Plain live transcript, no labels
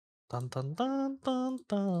Dun, dun, dun, dun,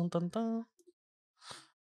 dun, dun, dun.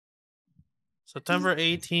 September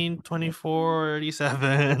 18,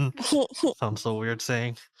 2047. Sounds so weird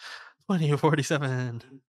saying 2047.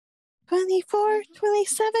 24,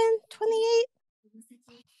 27, 28.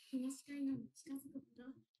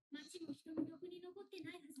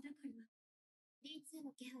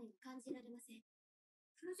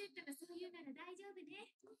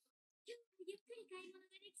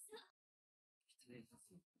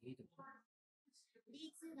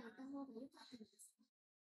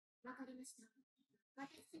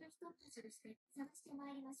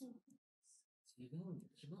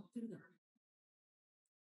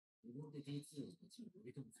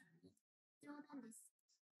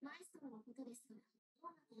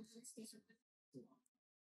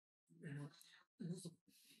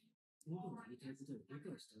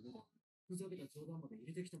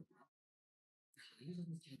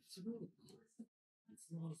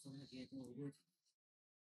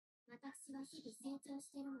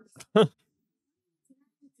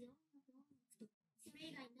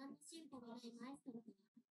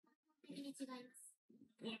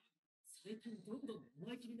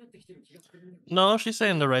 No, she's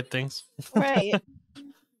saying the right things. Right.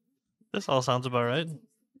 This all sounds about right.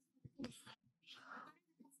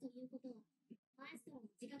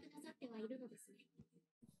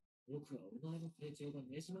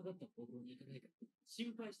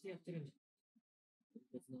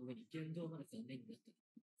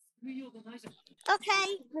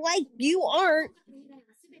 Okay, like you aren't.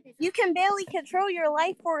 You can barely control your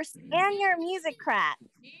life force and your music craft.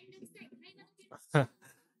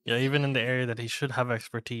 Yeah, even in the area that he should have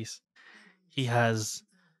expertise, he has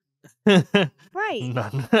Right.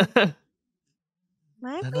 none.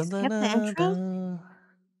 Might we skip the intro?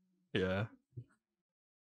 Yeah.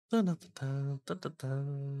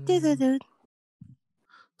 Do-do-do.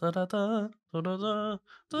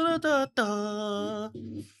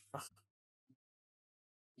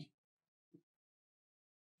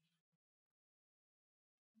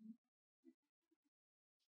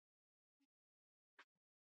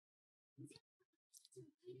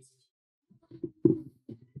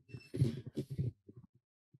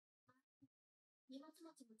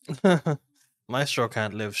 Maestro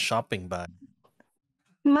can't live shopping bag.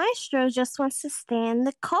 Maestro just wants to stay in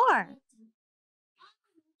the car.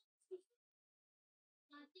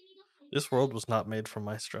 This world was not made for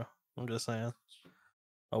Maestro. I'm just saying.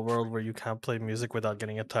 A world where you can't play music without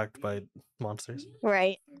getting attacked by monsters.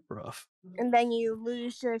 Right. Rough. And then you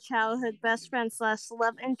lose your childhood best friend /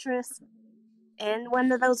 love interest in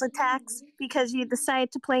one of those attacks because you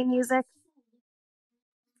decide to play music.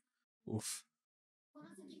 Oof.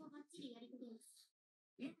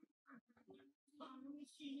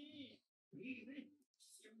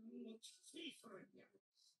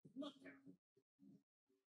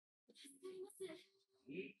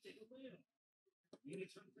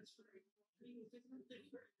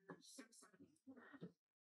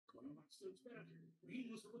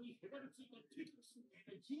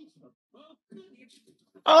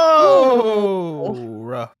 Oh,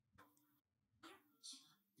 rough.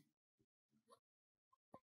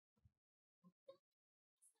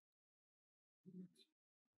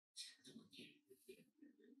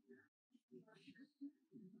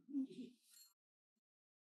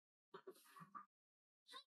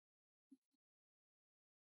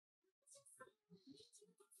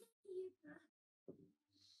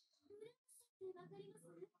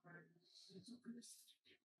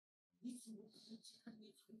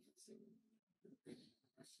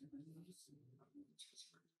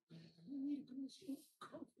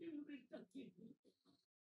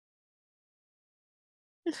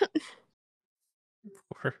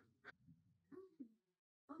 Poor.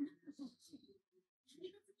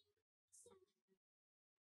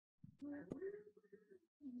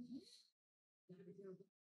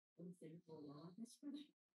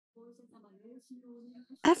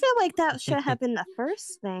 I feel like that should have been the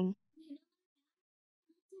first thing.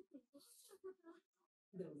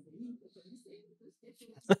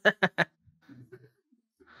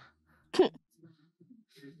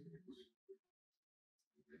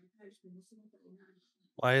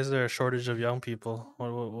 Why is there a shortage of young people?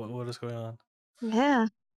 What is going on? Yeah.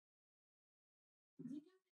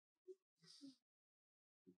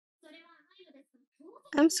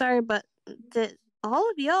 I'm sorry, but did all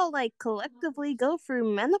of y'all like collectively go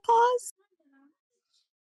through menopause?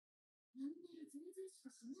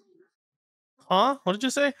 Huh? What did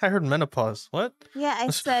you say? I heard menopause. What? Yeah,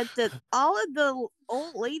 I said that all of the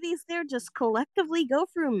old ladies there just collectively go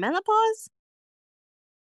through menopause?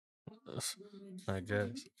 I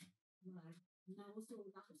guess.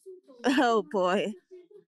 Oh boy.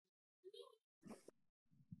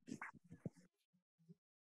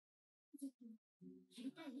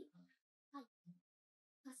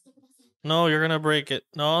 No, you're gonna break it.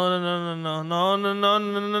 No, no, no, no, no, no, no,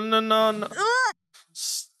 no, no, no, no, no.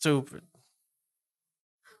 Stupid.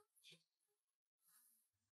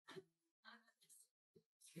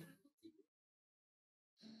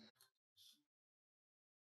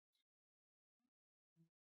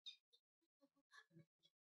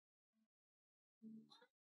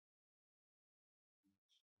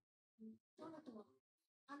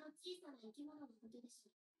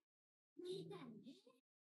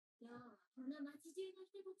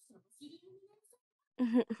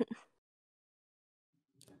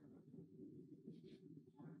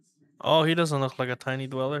 Oh, he doesn't look like a tiny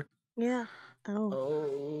dweller. Yeah. Oh.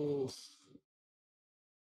 Oh.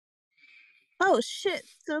 Oh shit.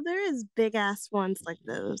 So there is big ass ones like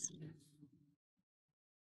those.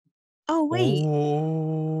 Oh wait.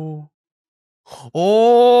 Oh.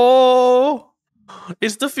 Oh.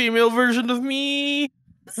 It's the female version of me.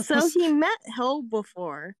 So he met Hill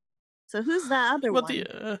before. So who's that other But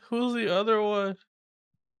one? who's the other one?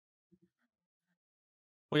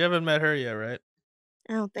 We haven't met her yet, right?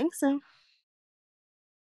 I don't think so.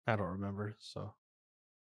 I don't remember, so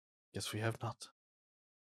guess we have not.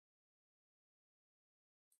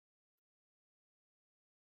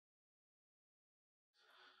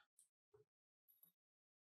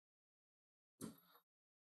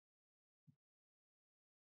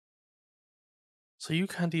 So you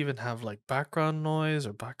can't even have like background noise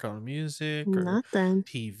or background music or Nothing.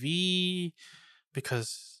 TV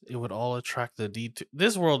because it would all attract the D2.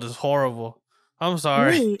 This world is horrible. I'm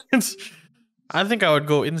sorry. Wait. I think I would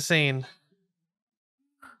go insane.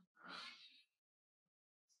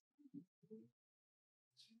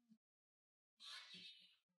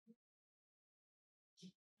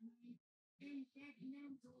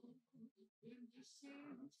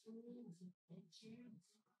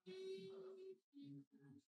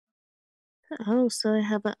 Oh, so I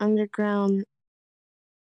have an underground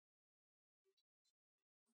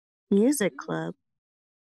music club.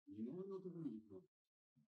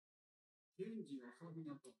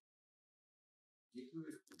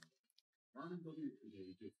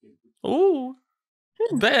 Ooh,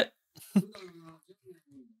 bet.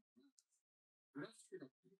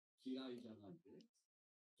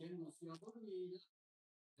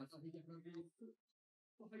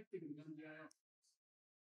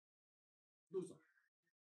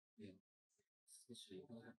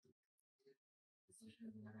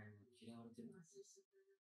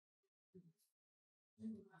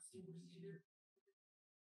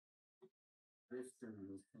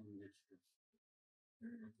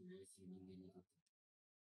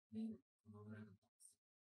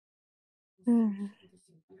 Hmm.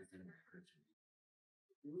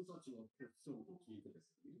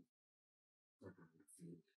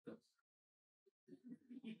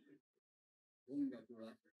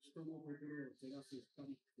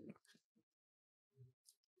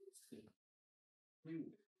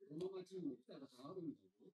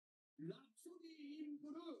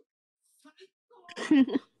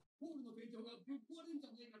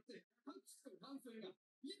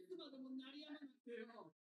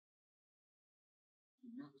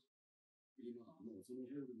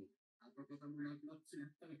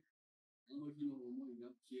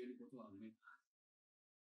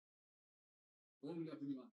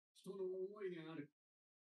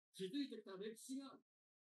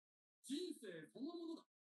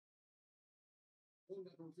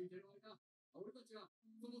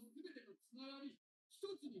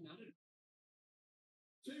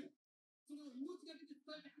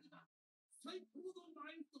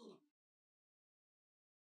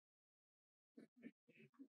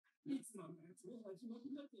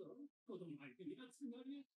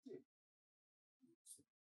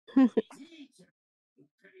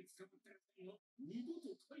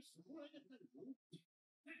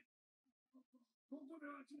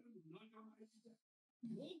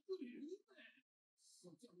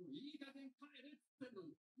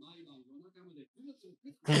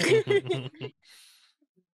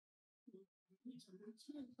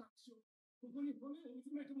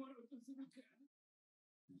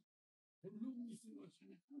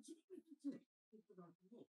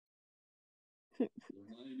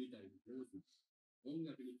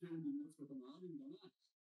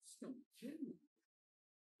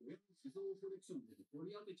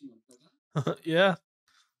 Yeah,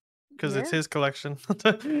 because Yeah. it's his collection.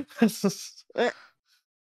 Uh,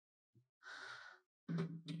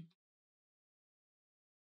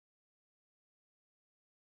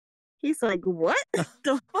 He's like, what?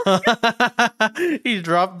 The fuck? He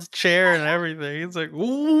dropped the chair and everything. He's like,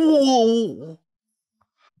 ooh.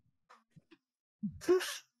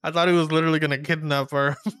 I thought he was literally gonna kidnap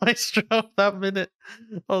our maestro that minute.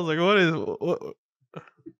 I was like, what?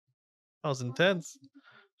 That was intense.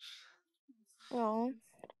 Oh.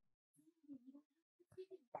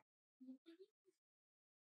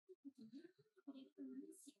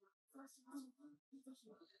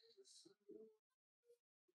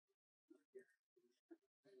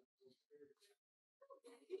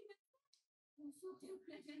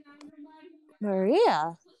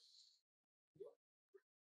 Maria.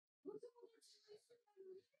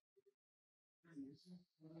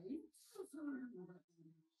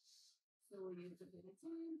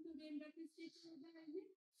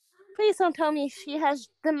 Please don't tell me she has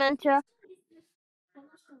dementia.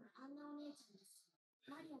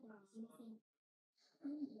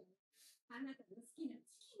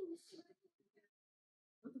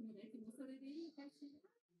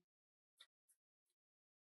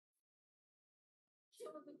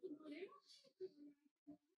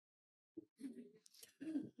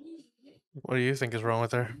 What do you think is wrong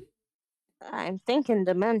with her? I'm thinking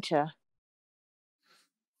dementia.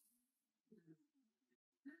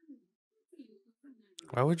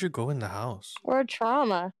 Why would you go in the house? Or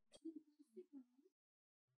trauma.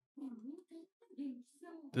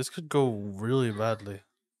 This could go really badly.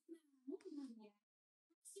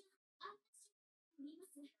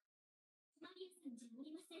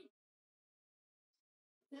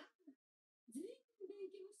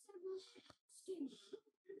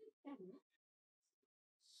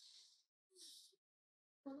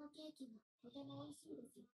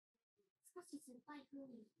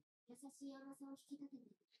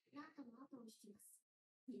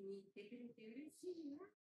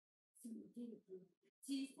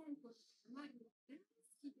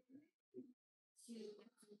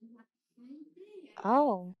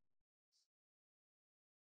 Oh.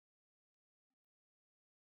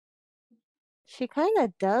 She kind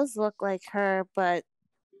of does look like her, but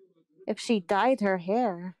if she dyed her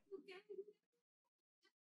hair.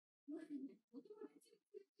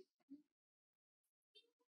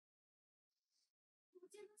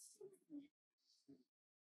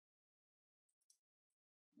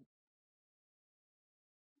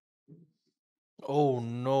 Oh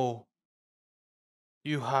no.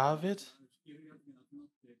 You have it?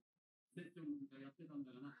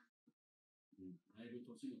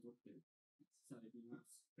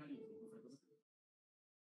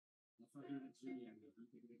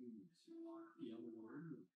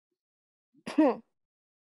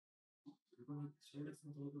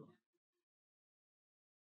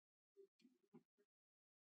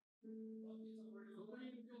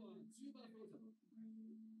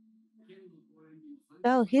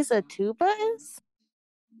 Oh, he's a tubaist?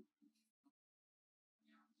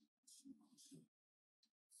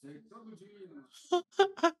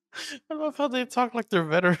 I love how they talk like they're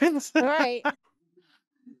veterans. Right.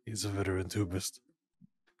 He's a veteran tubist.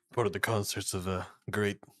 Part of the concerts of a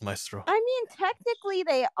great maestro. I mean, technically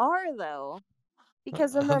they are, though.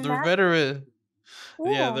 Because in the They're veteran.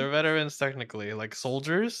 Yeah, Yeah. they're veterans technically, like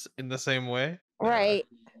soldiers in the same way. Right.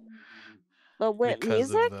 But with Because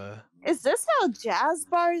of music? the Is this how jazz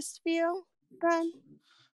bars feel, then?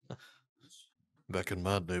 back in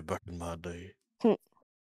my day.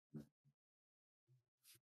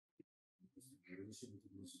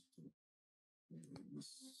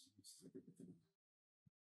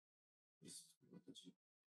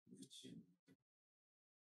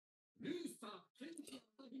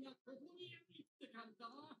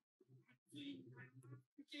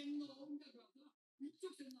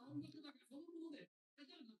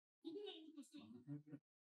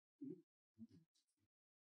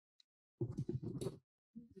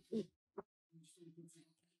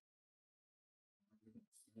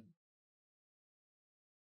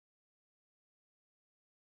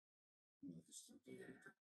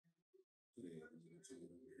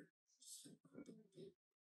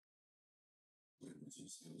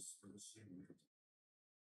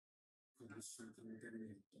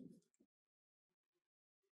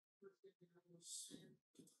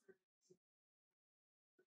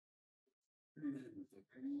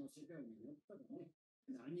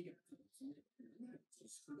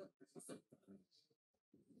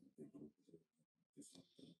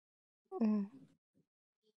 Mm.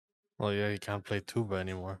 Well, yeah, you can't play tuba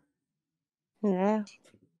anymore. Yeah.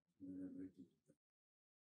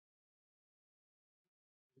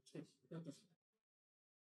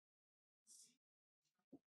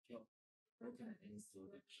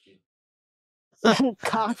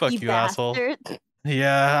 Cocky Fuck you, asshole. bastard.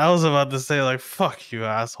 Yeah, I was about to say like, fuck you,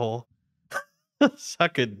 asshole.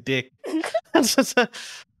 Suck a dick.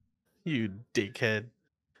 You dickhead.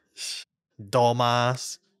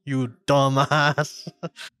 Dumbass. You dumbass.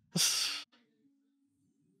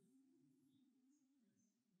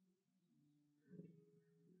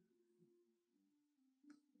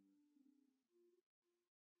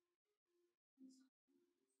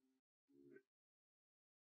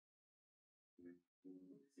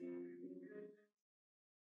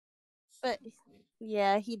 But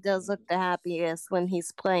yeah, he does look the happiest when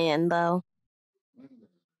he's playing, though.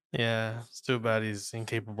 Yeah, it's too bad he's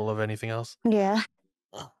incapable of anything else. Yeah.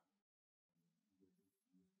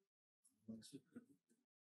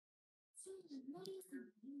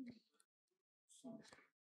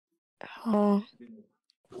 Oh.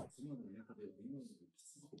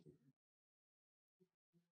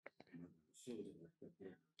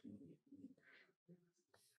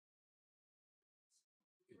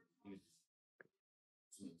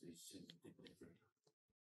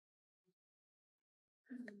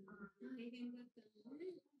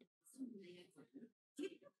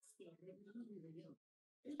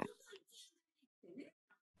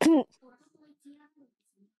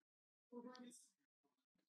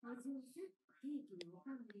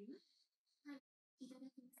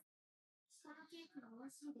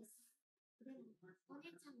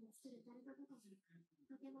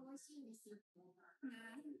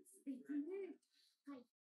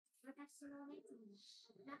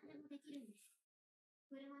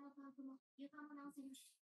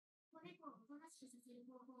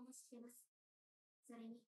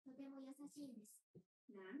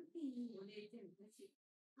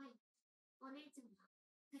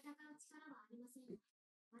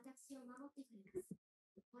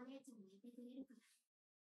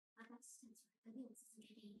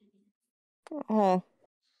 Oh.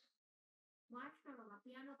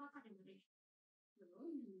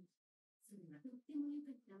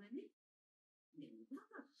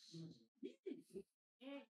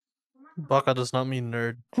 Baka does not mean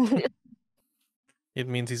nerd. It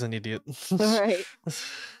means he's an idiot. Right.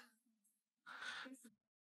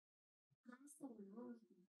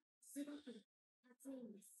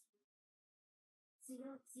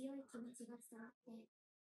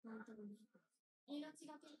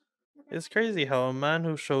 It's crazy how a man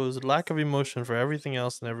who shows lack of emotion for everything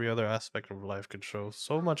else in every other aspect of life could show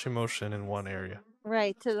so much emotion in one area.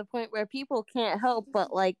 Right, to the point where people can't help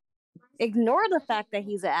but like ignore the fact that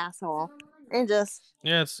he's an asshole and just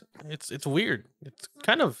Yeah, it's weird. It's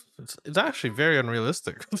kind of it's actually very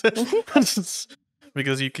unrealistic. It's-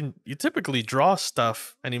 because you typically draw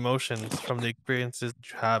stuff and emotions from the experiences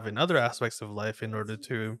you have in other aspects of life in order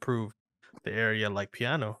to improve the area like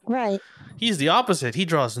piano. right. He's the opposite. He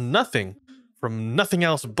draws nothing from nothing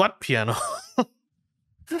else but piano.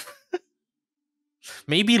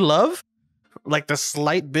 Maybe love? Like the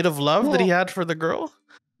slight bit of love that he had for the girl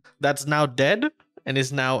that's now dead and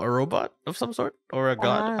is now a robot of some sort or a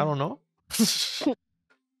god. I don't know.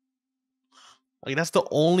 Like that's the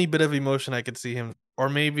only bit of emotion I could see him, or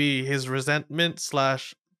maybe his resentment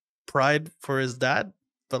slash pride for his dad.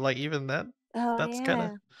 But like even then, Oh that's kind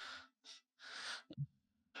of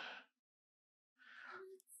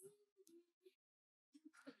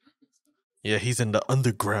yeah. yeah. He's in the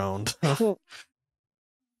underground.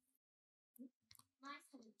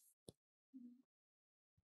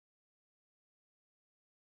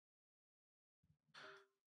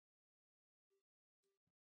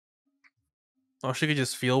 Oh, she could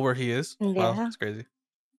just feel where he is. Wow, Yeah. it's crazy.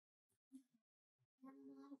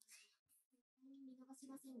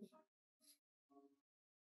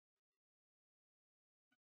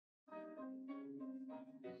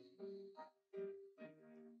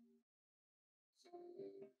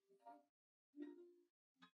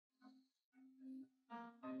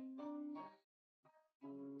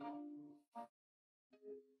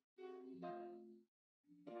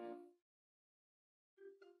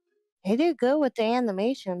 He did good with the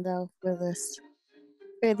animation though for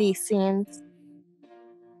these scenes.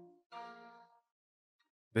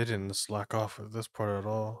 They didn't slack off at this part at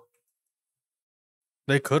all.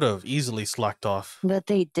 They could have easily slacked off. But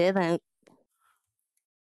they didn't.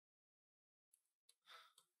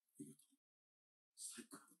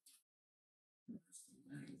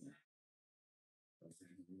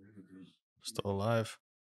 Still alive.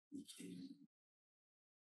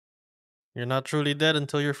 You're not truly dead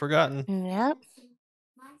until you're forgotten. Yep.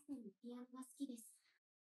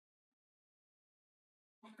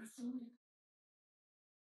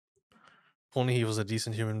 If only he was a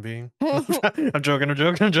decent human being. I'm joking. I'm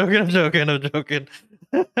joking. I'm joking. I'm joking. I'm joking.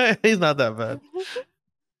 He's not that bad.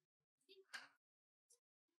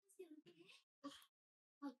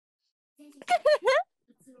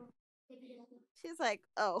 She's like,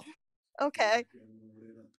 oh, okay.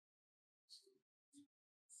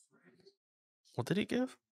 What did he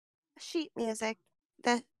give? Sheet music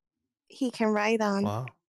that he can write on. Wow.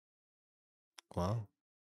 Wow.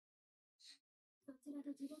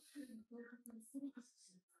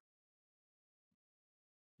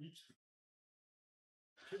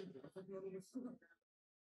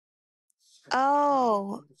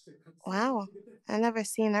 Oh, wow. I never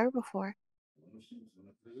seen her before.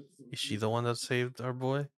 Is she the one that saved our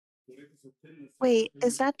boy? Wait,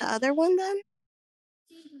 is that the other one then?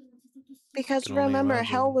 Because Can only remember,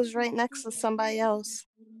 Hell imagine. was right next to somebody else.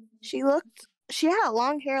 She had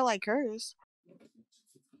long hair like hers.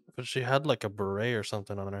 But she had like a beret or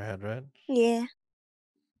something on her head, right? Yeah.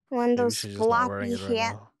 One of Maybe those she's just not wearing floppy it right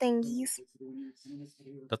hat now. thingies.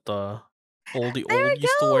 That the oldie There old it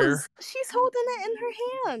used to goes! wear. She's holding it in her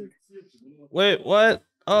hand. Wait, what?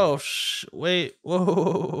 Oh, wait.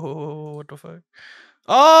 Whoa, what the fuck?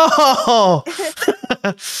 Oh!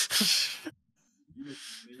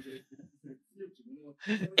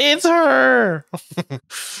 It's her!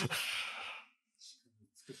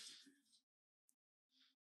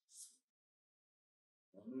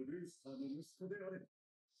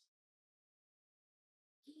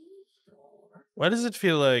 Why does it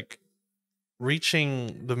feel like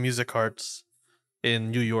reaching the music arts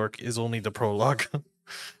in New York is only the prologue?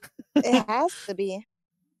 It has to be.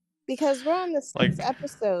 Because we're on the 6th Like,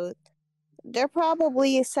 episode. They're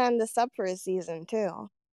probably setting this up for a season 2.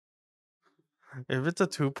 if it's a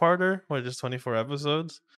two-parter, where just 24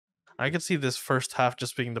 episodes, I could see this first half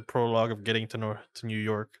just being the prologue of getting to New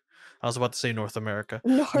York. I was about to say North America.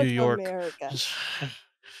 New North York. America.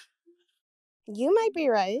 You might be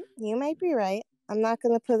right. You might be right. I'm not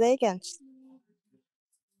going to put it against.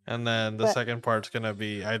 And then the But second part's gonna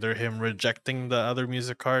be either him rejecting the other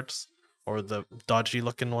music arts or the dodgy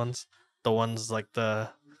looking ones. The ones like the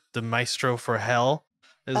maestro for Hell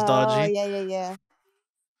is oh, dodgy. yeah.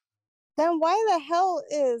 Then why the hell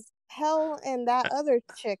is Hell and that other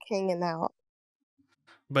chick hanging out?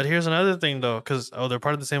 But here's another thing though, because they're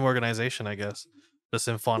part of the same organization, I guess. The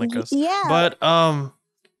Symphonicas. Yeah.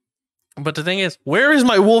 But the thing is, where is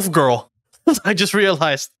my wolf girl? I just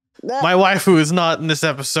realized my waifu is not in this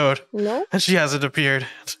episode. Nope. And she hasn't appeared.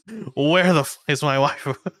 Where the is my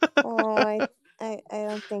waifu? Oh, I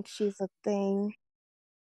don't think she's a thing.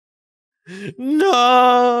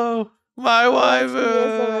 No, my Well, she isn't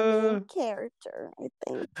a main waifu. character, I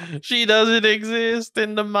think. She doesn't exist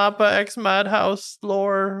in the Mappa X Madhouse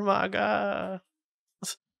lore. My God.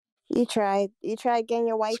 You tried getting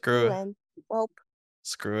your Screw waifu it. in. Well,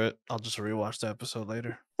 Screw it. I'll just rewatch the episode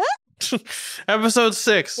later. Episode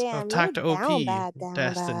 6 of damn, you're TAKT down OP bad.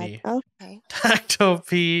 Destiny. Okay. TAKT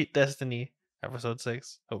OP Destiny. Episode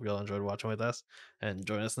 6. Hope you all enjoyed watching with us and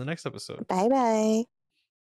join us in the next episode. Bye.